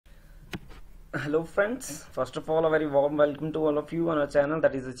Hello friends, first of all a very warm welcome to all of you on our channel,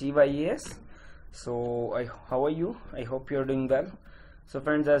 that is Achieve IAS. So how are you? I hope you are doing well. So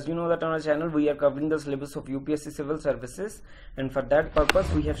friends, as you know that on our channel we are covering the syllabus of UPSC Civil Services, and for that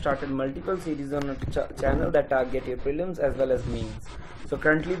purpose we have started multiple series on our channel that target your prelims as well as mains. So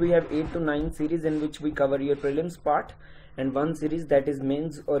currently we have 8 to 9 series in which we cover your prelims part and one series that is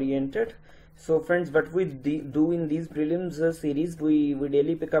mains oriented. So friends, what we do in these prelims series, we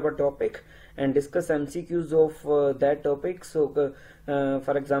daily pick up a topic and discuss MCQs of that topic. So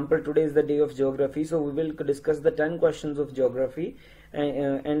for example, today is the day of geography, so we will discuss the 10 questions of geography,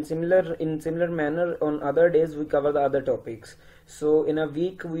 and in similar manner on other days we cover the other topics. So in a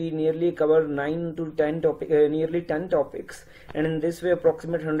week we nearly cover 9 to 10 nearly 10 topics, and in this way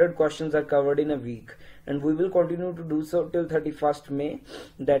approximate 100 questions are covered in a week, and we will continue to do so till 31st May,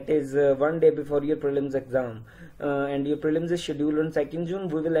 that is one day before your prelims exam, and your prelims is scheduled on 2nd June.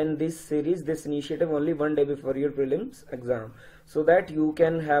 We will end this series, this initiative, only one day before your prelims exam, so that you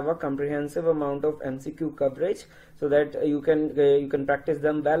can have a comprehensive amount of MCQ coverage, so that you can practice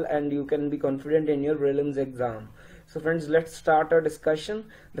them well and you can be confident in your prelims exam. So friends, let's start our discussion.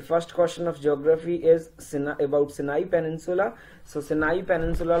 The first question of geography is about Sinai Peninsula. So Sinai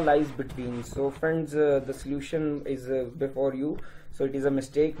Peninsula lies between. So friends, the solution is before you. So it is a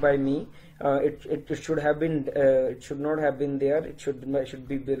mistake by me. It should have been. It should not have been there. It should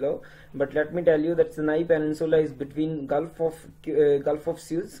be below. But let me tell you that Sinai Peninsula is between Gulf of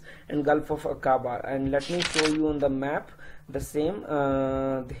Suez and Gulf of Aqaba. And let me show you on the map the same.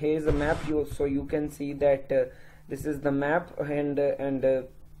 Here is a map. So you can see that. This is the map, and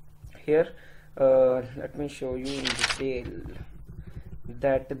here let me show you in detail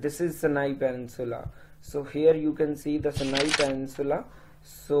that this is Sinai Peninsula. So here you can see the Sinai Peninsula.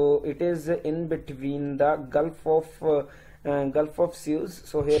 So it is in between the Gulf of Suez.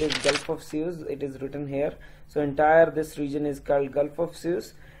 So here is Gulf of Suez, it is written here. So entire this region is called Gulf of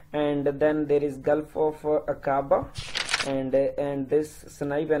Suez, and then there is Gulf of Aqaba, and this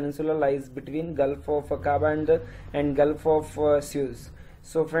Sinai Peninsula lies between Gulf of Aqaba and Gulf of Suez.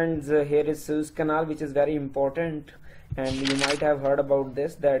 So friends, here is Suez Canal, which is very important, and you might have heard about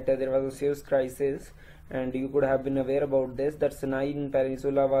this, that there was a Suez crisis, and you could have been aware about this, that Sinai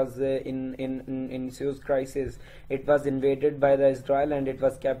Peninsula was in Suez crisis. It was invaded by the Israel and it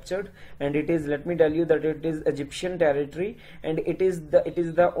was captured, and it is, let me tell you that it is Egyptian territory, and it is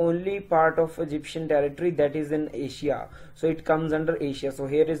the only part of Egyptian territory that is in Asia. So it comes under Asia. So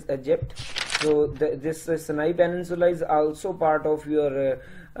here is Egypt. So this Sinai Peninsula is also part of your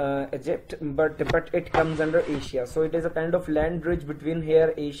Egypt, but it comes under Asia. So it is a kind of land bridge between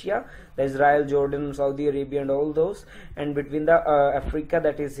here Asia, the Israel, Jordan, Saudi Arabia and all those, and between the Africa,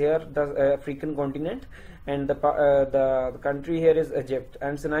 that is here the African continent, and the country here is Egypt.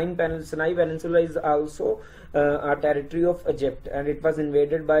 And Sinai Peninsula is also a territory of Egypt, and it was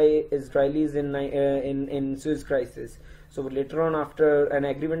invaded by Israelis in Suez crisis. So later on, after an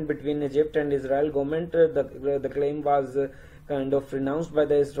agreement between Egypt and Israel government, the claim was kind of renounced by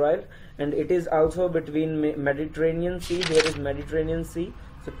the Israel, and it is also between Mediterranean Sea. There is Mediterranean Sea.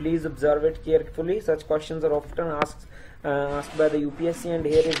 So please observe it carefully. Such questions are often asked by the UPSC. And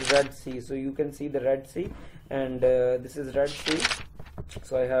here is Red Sea. So you can see the Red Sea, and this is Red Sea.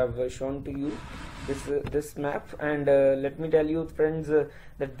 So I have shown to you this map, and let me tell you friends,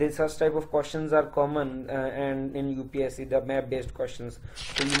 that this such type of questions are common and in UPSC, the map based questions.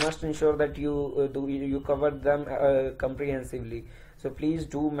 So you must ensure that you cover them comprehensively. So please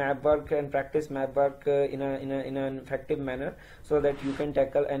do map work and practice map work in an effective manner, so that you can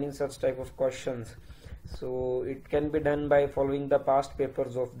tackle any such type of questions. So it can be done by following the past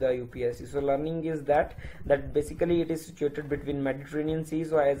papers of the UPSC. So learning is that basically it is situated between Mediterranean Sea.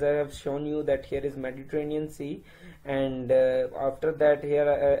 So as I have shown you that here is Mediterranean Sea, and after that here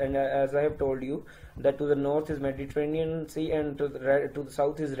and as I have told you that to the north is Mediterranean Sea, and to the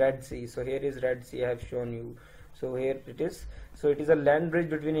south is Red Sea. So here is Red Sea, I have shown you. So here it is. So it is a land bridge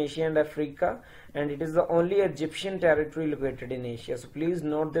between Asia and Africa, and it is the only Egyptian territory located in Asia. So please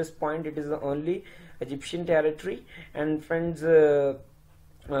note this point, it is the only Egyptian territory. And friends, it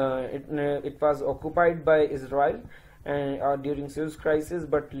was occupied by Israel and during Suez crisis,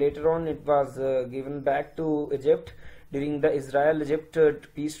 but later on it was given back to Egypt during the Israel-Egypt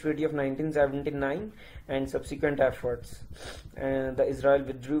peace treaty of 1979 and subsequent efforts. And the Israel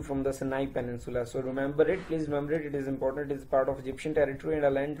withdrew from the Sinai Peninsula. So remember it, please remember it. It is important. It is part of Egyptian territory and a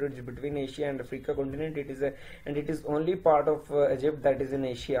land bridge between Asia and Africa continent. It is only part of Egypt that is in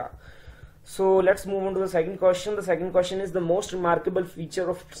Asia. So let's move on to the second question. The second question is, the most remarkable feature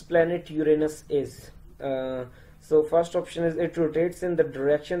of planet Uranus is. So first option is it rotates in the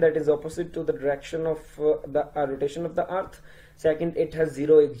direction that is opposite to the direction of the rotation of the earth. Second, it has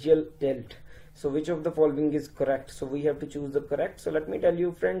zero axial tilt. So which of the following is correct? So we have to choose the correct. So let me tell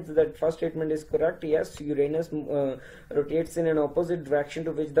you friends that first statement is correct. Yes, Uranus rotates in an opposite direction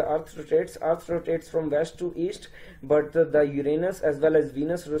to which the earth rotates. Earth rotates from west to east, but the Uranus as well as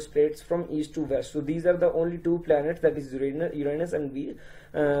Venus rotates from east to west. So these are the only two planets, that is Uranus and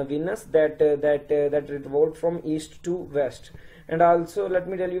Venus, that revolve from east to west. And also let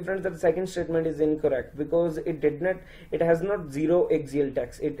me tell you friends that the second statement is incorrect, because it has not zero axial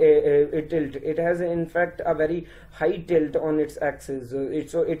tilt. It has in fact a very high tilt on its axis.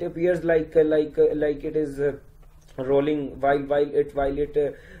 So it appears like it is rolling while it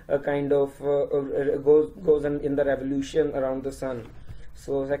kind of goes in the revolution around the sun.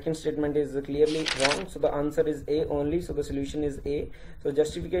 So second statement is clearly wrong. So the answer is A only. So the solution is A. So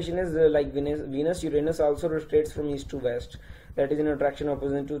justification is like Venus, Uranus also rotates from east to west. That is in a direction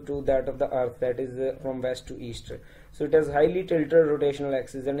opposite to that of the earth, that is from west to east. So it has highly tilted rotational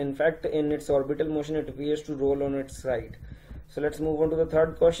axis, and in fact in its orbital motion it appears to roll on its side. So let's move on to the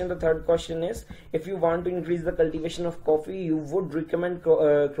third question. The third question is, if you want to increase the cultivation of coffee, you would recommend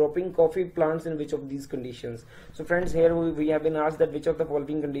cropping coffee plants in which of these conditions? So friends, here we have been asked that which of the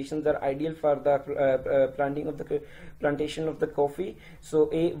following conditions are ideal for the plantation of the coffee. So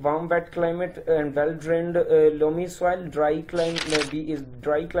A, warm wet climate and well drained loamy soil. Dry climate. B is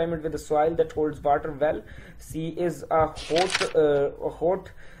dry climate with a soil that holds water well. C is a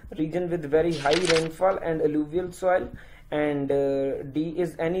hot region with very high rainfall and alluvial soil. And D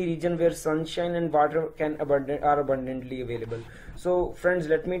is any region where sunshine and water are abundantly available. So friends,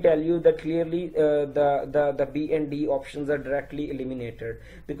 let me tell you that clearly the B and D options are directly eliminated,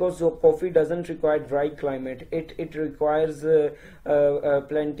 because coffee doesn't require dry climate. It requires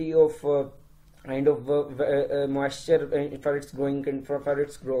plenty of kind of moisture for its growing and for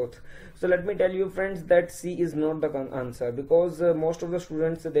its growth. So let me tell you friends that C is not the answer, because most of the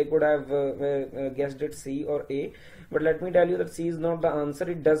students, they could have guessed it C or A, but let me tell you that C is not the answer.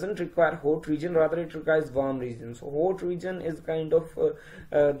 It doesn't require hot region, rather it requires warm region. So hot region is kind of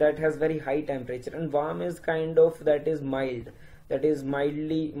that has very high temperature, and warm is kind of that is mild. That is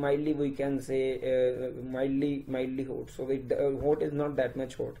mildly we can say mildly hot. So hot is not that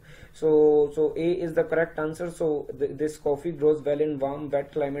much hot. So A is the correct answer. So this coffee grows well in warm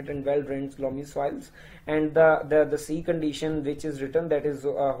wet climate and well drained loamy soils. And the C condition which is written, that is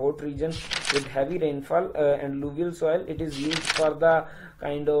a hot region with heavy rainfall and alluvial soil. It is used for the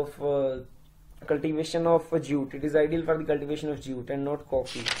kind of cultivation of jute. It is ideal for the cultivation of jute and not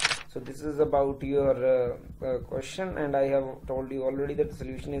coffee. So this is about your question, and I have told you already that the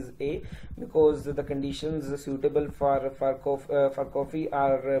solution is A, because the conditions suitable for coffee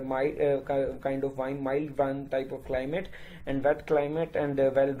are kind of mild warm type of climate and wet climate and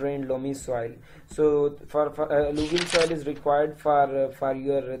well drained loamy soil. So for alluvial soil is required for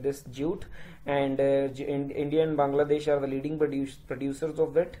your this jute, and India and Bangladesh are the leading producers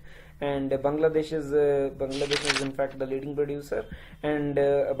of it. And Bangladesh is in fact the leading producer. And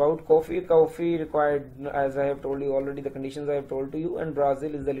about coffee required, as I have told you already, the conditions I have told to you, and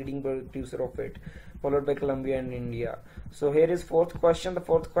Brazil is the leading producer of it, followed by Colombia and India. So here is fourth question. The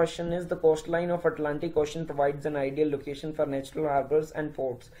fourth question is, the coastline of Atlantic Ocean provides an ideal location for natural harbors and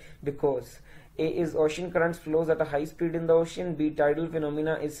ports because A is ocean currents flows at a high speed in the ocean. B, tidal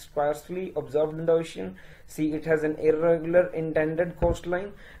phenomena is sparsely observed in the ocean. C, it has an irregular intended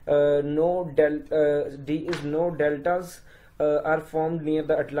coastline. D is no deltas are formed near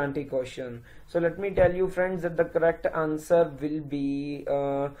the Atlantic Ocean. So let me tell you friends that the correct answer will be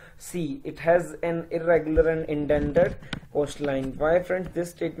C. It has an irregular and indented coastline. Why friends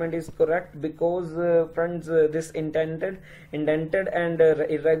this statement is correct? Because friends this indented and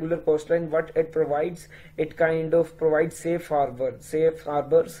irregular coastline, what it provides, it kind of provides safe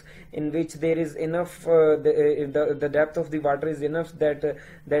harbors in which there is enough the depth of the water is enough that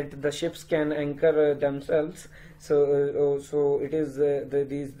the ships can anchor themselves. So it is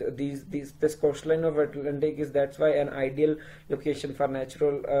this coastline of Atlantic is, that's why, an ideal location for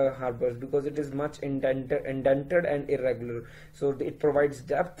natural harbors, because it is much indented and irregular. So it provides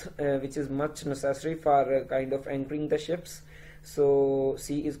depth which is much necessary for kind of anchoring the ships. So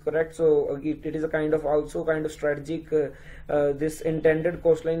C is correct. So it is a kind of strategic. This intended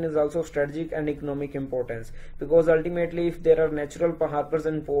coastline is also strategic and economic importance, because ultimately if there are natural harbors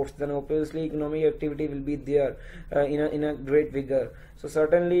and ports, then obviously economic activity will be there in a great vigor. So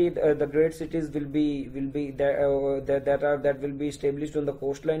certainly the great cities will be that will be established on the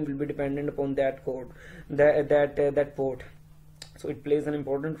coastline will be dependent upon that port. so it plays an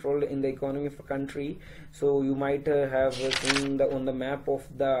important role in the economy of a country. So you might have seen on the map of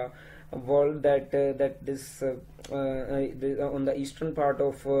the world that on the eastern part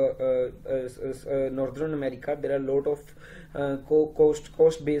of Northern America, there are a lot of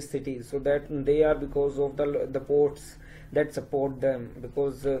coast based cities, so that they are because of the ports that support them,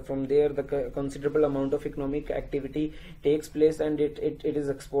 because from there the considerable amount of economic activity takes place, and it is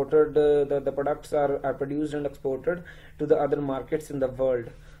exported, the products are produced and exported to the other markets in the world.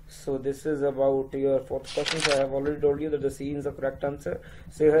 So this is about your fourth question. So I have already told you that the C is the correct answer.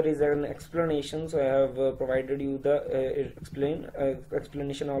 So here is an explanation. So I have provided you the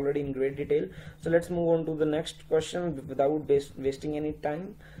explanation already in great detail. So let's move on to the next question without wasting any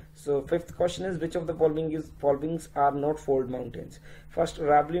time. So fifth question is, which of the followings are not fold mountains? First,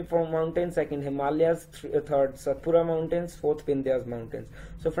 Aravalli mountains, second Himalayas, third Satpura mountains, fourth Vindhyas mountains.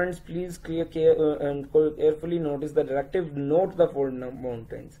 So friends, please carefully notice the directive, note the fold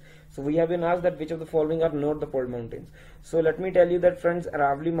mountains. So we have been asked that which of the following are not the fold mountains. So let me tell you that friends,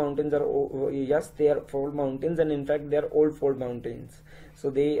 Aravalli mountains are, yes, they are fold mountains, and in fact they are old fold mountains. So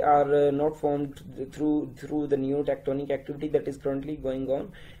they are not formed through the new tectonic activity that is currently going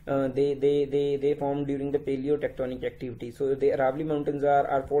on. They formed during the paleotectonic activity. So the Aravalli mountains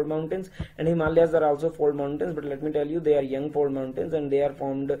are fold mountains, and Himalayas are also fold mountains, but let me tell you, they are young fold mountains, and they are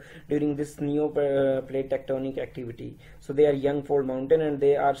formed during this neo plate tectonic activity. So they are young fold mountain, and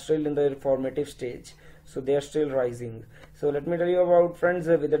they are still in the formative stage. So they are still rising. So let me tell you about, friends,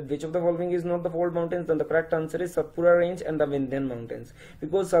 which of the following is not the fold mountains. Then the correct answer is Satpura range and the Vindhyan mountains,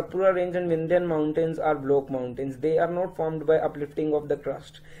 because Satpura range and Vindhyan mountains are block mountains. They are not formed by uplifting of the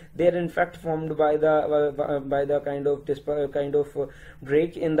crust. They are in fact formed by the kind of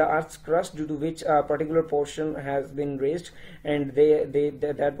break in the Earth's crust, due to which a particular portion has been raised, and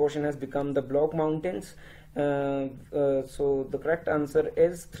that portion has become the block mountains. So the correct answer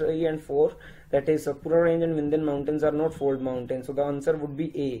is 3 and 4, that is Satpura range and Vindhyan mountains are not fold mountains. So the answer would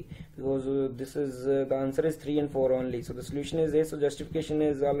be A, because this is the answer is 3 and 4 only. So the solution is A. So justification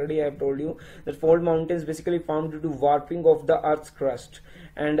is, already I have told you that fold mountains basically formed due to warping of the Earth's crust,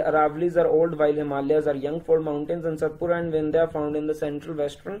 and Aravallis are old while Himalayas are young fold mountains, and Satpura and Vindhya are found in the central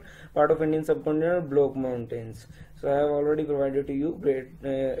western part of Indian subcontinent, block mountains. So I have already provided to you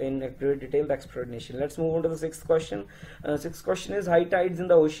in a great detailed explanation. Let's move on to the sixth question. Sixth question is, high tides in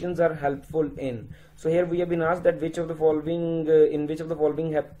the oceans are helpful in. So here we have been asked that which of the following in which of the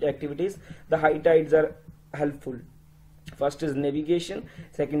following activities the high tides are helpful. First is navigation,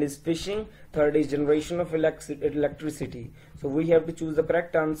 second is fishing, third is generation of electricity. So we have to choose the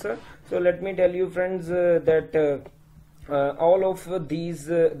correct answer. So let me tell you, friends, that all of these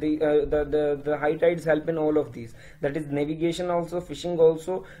the high tides help in all of these, that is navigation also, fishing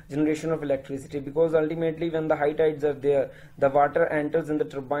also, generation of electricity, because ultimately when the high tides are there, the water enters in the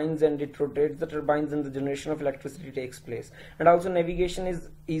turbines and it rotates the turbines, and the generation of electricity takes place. And also navigation is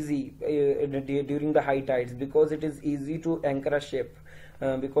easy during the high tides, because it is easy to anchor a ship,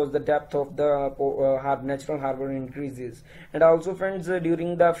 because the depth of the natural harbor increases. And also, friends,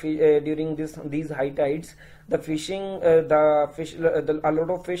 during these high tides, the fishing, a lot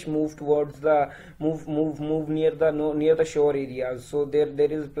of fish move towards the move near the shore areas. So there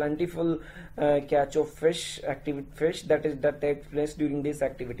is plentiful catch of fish that takes place during this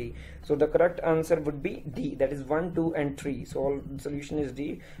activity. So the correct answer would be D, that is 1, 2 and 3. So all the solution is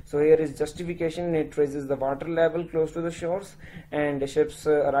D. So here is justification. It raises the water level close to the shores, and the ships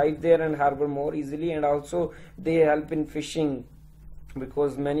arrive there and harbor more easily, and also they help in fishing,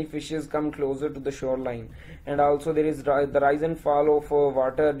 because many fishes come closer to the shoreline. And also there is the rise and fall of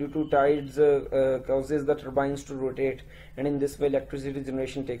water due to tides causes the turbines to rotate, and in this way electricity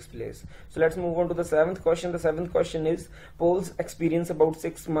generation takes place. So let's move on to the seventh question. The seventh question is, poles experience about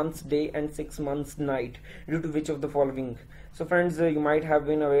 6 months day and 6 months night due to which of the following? So friends, you could have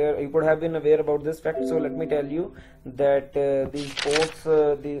been aware about this fact. So let me tell you that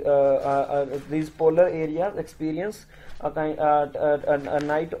these polar areas experience a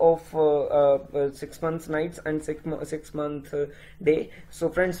night of 6 months nights and 6 month day. So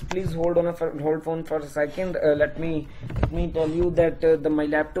friends, please hold on for a second. Let me tell you that my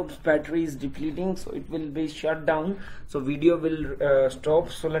laptop's battery is depleting, so it will be shut down, so video will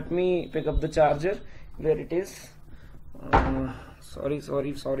stop. So let me pick up the charger where it is. Sorry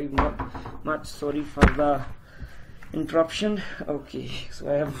much sorry for the interruption. Okay, so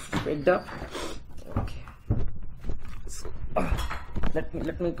I have picked up. Okay, so let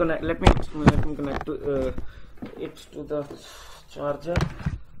me connect to it to the charger,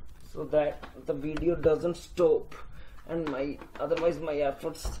 so that the video doesn't stop, and otherwise my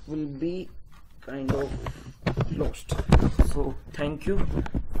efforts will be kind of lost. So thank you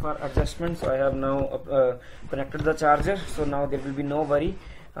for adjustment. So I have now connected the charger, so now there will be no worry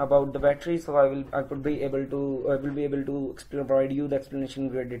about the battery. So I will be able to provide you the explanation in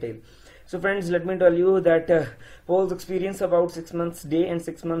great detail. So friends, let me tell you that poles experience about 6 months day and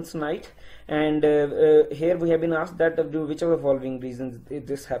 6 months night, and here we have been asked that which of the following reasons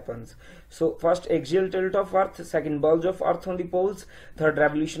this happens. So first, axial tilt of earth; second, bulge of earth on the poles; third,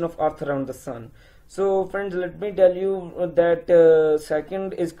 revolution of earth around the sun. So friends, let me tell you that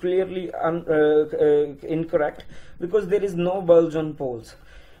second is clearly incorrect, because there is no bulge on poles.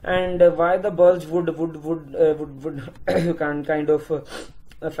 And why the bulge would kind of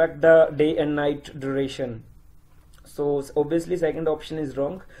affect the day and night duration? So obviously second option is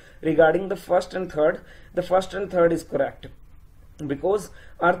wrong. Regarding the first and third is correct, because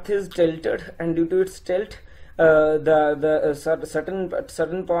earth is tilted, and due to its tilt, certain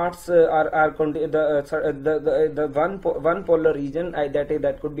parts are the one polar region,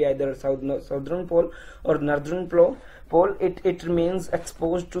 that could be either southern pole or northern pole. It remains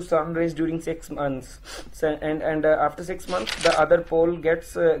exposed to sun rays during 6 months, and after 6 months the other pole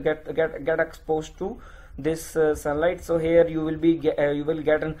get exposed to this sunlight. So here you will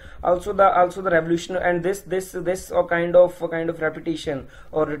get an also the revolution, and this kind of repetition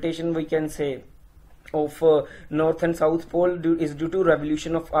or rotation, we can say, of north and south pole is due to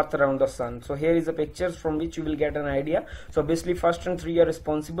revolution of earth around the sun. So here is a picture from which you will get an idea. So obviously first and 3 are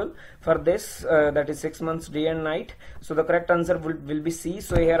responsible for this, that is 6 months day and night. So the correct answer will be C.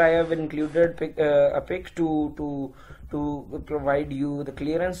 So here I have included a pic to provide you the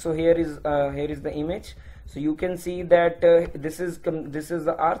clearance. So here is the image. So you can see that this is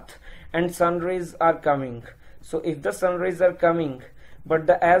the earth, and sun rays are coming. So if the sun rays are coming, but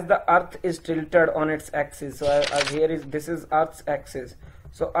as the earth is tilted on its axis, so this is earth's axis.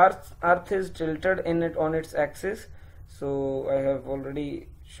 So earth is tilted on its axis. So I have already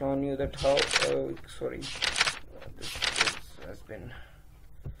shown you that how. Sorry, this has been.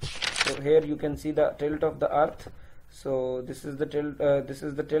 So here you can see the tilt of the earth. So this is the tilt. This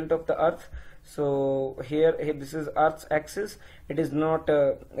is the tilt of the earth. So here this is earth's axis. It is not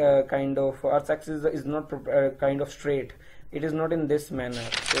kind of, earth's axis is not kind of straight. It is not in this manner.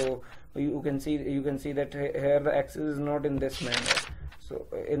 So you can see that here the axis is not in this manner. So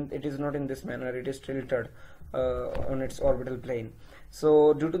it is not in this manner. It is tilted on its orbital plane.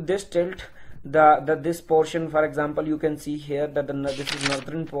 So due to this tilt, this portion, for example, you can see here that this is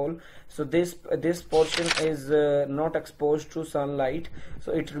northern pole. So this portion is not exposed to sunlight,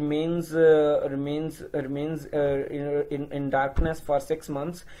 so it remains in darkness for 6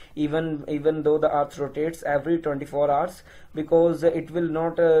 months, even though the earth rotates every 24 hours, because it will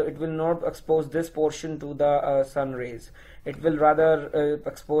not expose this portion to the sun rays. It will rather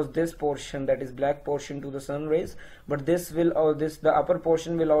expose this portion, that is black portion, to the sun rays, but the upper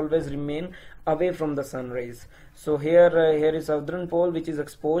portion will always remain away from the sun rays. So here is southern pole, which is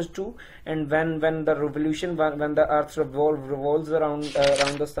exposed to, and when the revolution, when the earth revolves around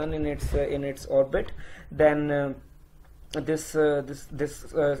the sun in its orbit, then this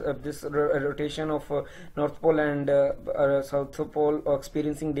rotation of north pole and south pole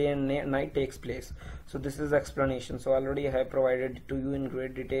experiencing day and night takes place. So this is the explanation. So already I have provided to you in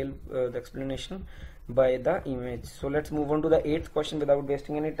great detail the explanation by the image. So let's move on to the 8th question without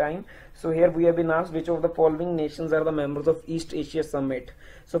wasting any time. So here we have been asked which of the following nations are the members of East Asia Summit.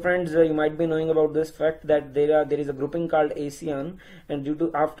 So friends, you might be knowing about this fact that there is a grouping called ASEAN, and due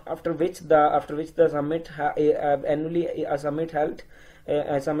to after which the summit annually a summit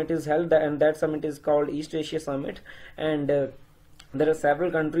is held, and that summit is called East Asia Summit, and there are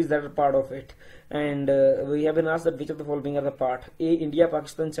several countries that are part of it, and we have been asked that which of the following are the part. A, India,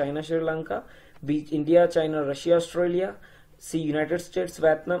 Pakistan, China, Sri Lanka; B, India, China, Russia, Australia; C, United States,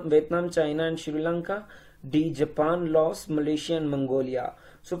 Vietnam, China and Sri Lanka; D, Japan, Laos, Malaysia and Mongolia.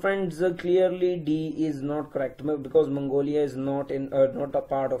 So friends, clearly D is not correct, because Mongolia is not a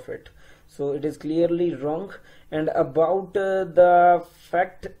part of it. So it is clearly wrong. And about the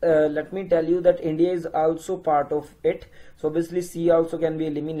fact, let me tell you that India is also part of it. So obviously C also can be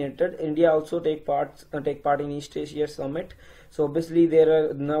eliminated. India also take part in East Asia Summit. So obviously there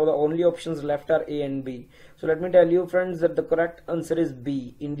are now the only options left are A and B. So let me tell you friends that the correct answer is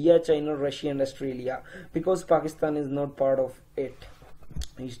B, India, China, Russia and Australia, because Pakistan is not part of it,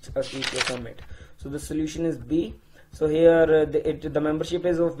 East Asia Summit. So the solution is B. So here the membership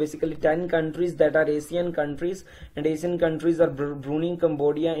is of basically 10 countries that are Asian countries, and Asian countries are Brunei,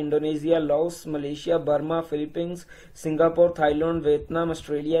 Cambodia, Indonesia, Laos, Malaysia, Burma, Philippines, Singapore, Thailand, Vietnam,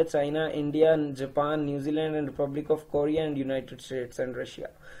 Australia, China, India, Japan, New Zealand and Republic of Korea, and United States and Russia.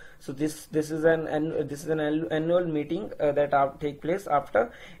 So this is an annual meeting that take place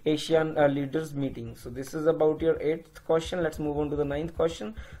after Asian leaders meeting. So this is about your 8th question. Let's move on to the 9th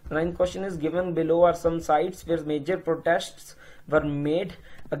question. The 9th question is, given below are some sites where major protests were made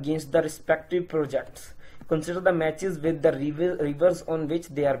against the respective projects. Consider the matches with the rivers on which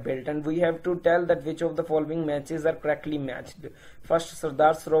they are built, and we have to tell that which of the following matches are correctly matched. First,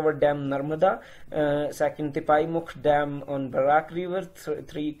 Sardar Sarovar Dam Narmada, second, Tipai Mukh Dam on Barak River,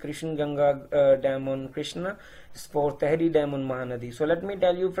 3, Krishna Ganga Dam on Krishna, 4, Tehri Dam on Mahanadi. So let me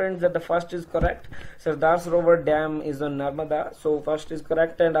tell you friends that the first is correct. Sardar Sarovar Dam is on Narmada, so first is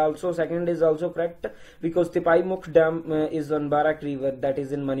correct, and also second is also correct because Tipai Mukh Dam is on Barak River, that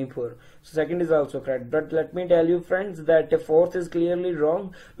is in Manipur. So second is also correct, but let me tell you friends that fourth is clearly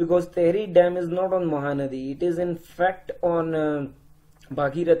wrong because Tehri Dam is not on Mahanadi, it is in fact on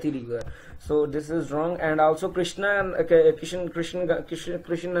Bhagirathi River. So this is wrong, and also Krishna Nagar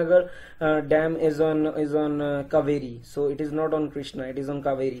Dam is on Kaveri. So it is not on Krishna, it is on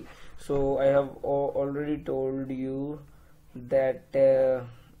Kaveri. So I have already told you that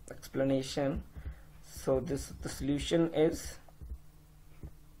explanation. So the solution is,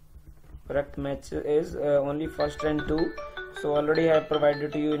 correct match is only first and 2. So already I have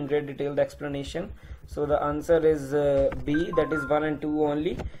provided to you in great detail the explanation. So the answer is B, that is 1 and 2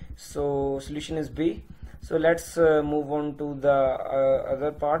 only. So solution is B. So let's move on to the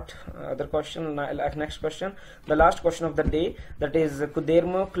other question. Next question, the last question of the day, that is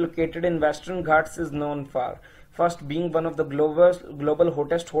Kudermukh, located in Western Ghats, is known for first being one of the global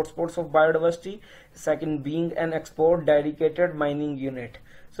hottest hotspots of biodiversity, second being an export dedicated mining unit.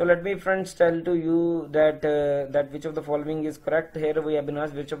 So let me friends tell to you that that which of the following is correct. Here we have been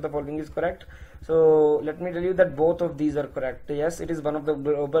asked which of the following is correct. So let me tell you that both of these are correct. Yes, it is one of the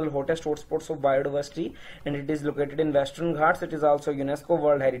global hottest hotspots of biodiversity, and it is located in Western Ghats. It is also UNESCO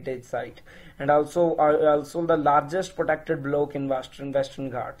World Heritage Site, and also the largest protected block in Western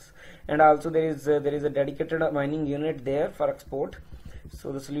Ghats. And also there is a dedicated mining unit there for export.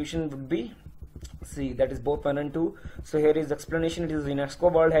 So the solution would be C, that is both 1 and 2. So here is explanation. It is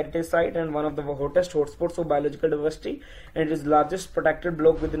UNESCO World Heritage Site and one of the hottest hotspots of biological diversity, and it is largest protected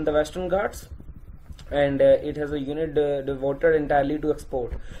block within the Western Ghats, and it has a unit devoted entirely to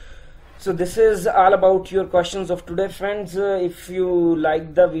export. So this is all about your questions of today friends. If you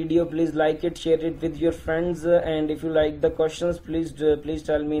like the video, please like it, share it with your friends, and if you like the questions, please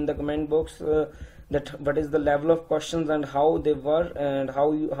tell me in the comment box that what is the level of questions and how they were, and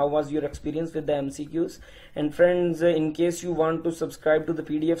how was your experience with the MCQs. And friends, in case you want to subscribe to the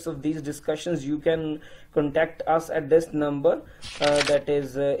PDFs of these discussions, you can contact us at this number, that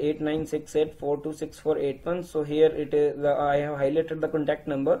is 8968426481. So here it is, I have highlighted the contact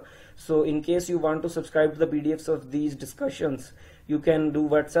number. So in case you want to subscribe to the PDFs of these discussions, you can do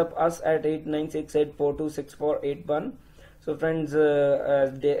WhatsApp us at 8968426481. So friends,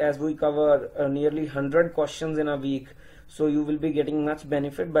 as we cover nearly 100 questions in a week, so you will be getting much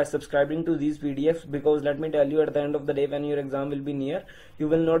benefit by subscribing to these PDFs, because let me tell you, at the end of the day, when your exam will be near, you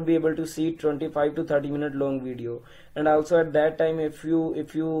will not be able to see 25 to 30 minute long video. And also at that time, if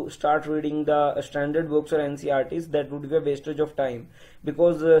you start reading the standard books or NCRTs, that would be a wastage of time,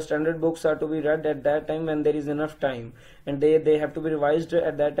 because standard books are to be read at that time when there is enough time, and they have to be revised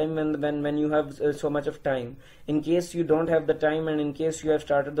at that time when you have so much of time. In case you don't have the time, and in case you have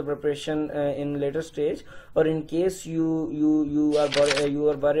started the preparation in later stage, or in case you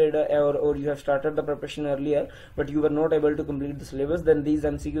are worried or you have started the preparation earlier but you were not able to complete the syllabus, then these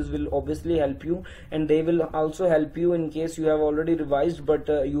MCQs will obviously help you, and they will also help you in case you have already revised but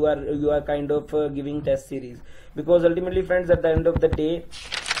you are kind of giving test series. Because ultimately friends, at the end of the day,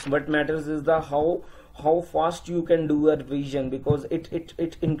 what matters is the how fast you can do a revision, because it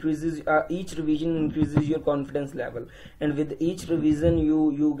increases, each revision increases your confidence level, and with each revision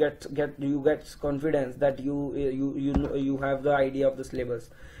you get confidence that you have the idea of the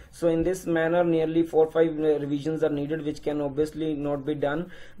syllabus. So in this manner, nearly 4 or 5 revisions are needed, which can obviously not be done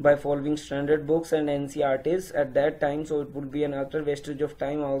by following standard books and NCRTs at that time. So it would be an utter wastage of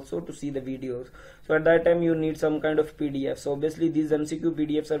time also to see the videos. So at that time you need some kind of PDF. So obviously these MCQ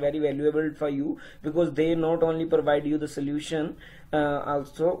PDFs are very valuable for you, because they not only provide you the solution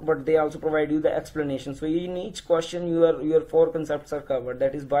but they also provide you the explanation. So in each question your 4 concepts are covered,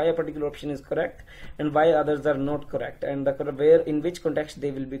 that is why a particular option is correct and why others are not correct, and where in which context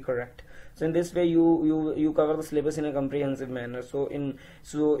they will be correct. So in this way you cover the syllabus in a comprehensive manner. So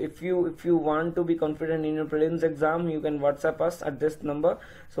if you want to be confident in your prelims exam, you can WhatsApp us at this number.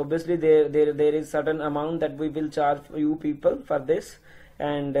 So obviously there is certain amount that we will charge you people for this,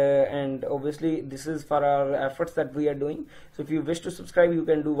 and obviously this is for our efforts that we are doing. So if you wish to subscribe, you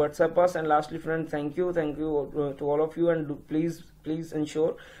can do WhatsApp us. And lastly friends, thank you to all of you, and please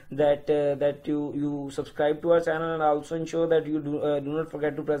ensure that that you subscribe to our channel, and also ensure that you do not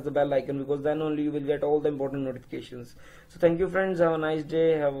forget to press the bell icon, because then only you will get all the important notifications. So thank you friends, have a nice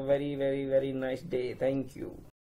day, have a very nice day. Thank you.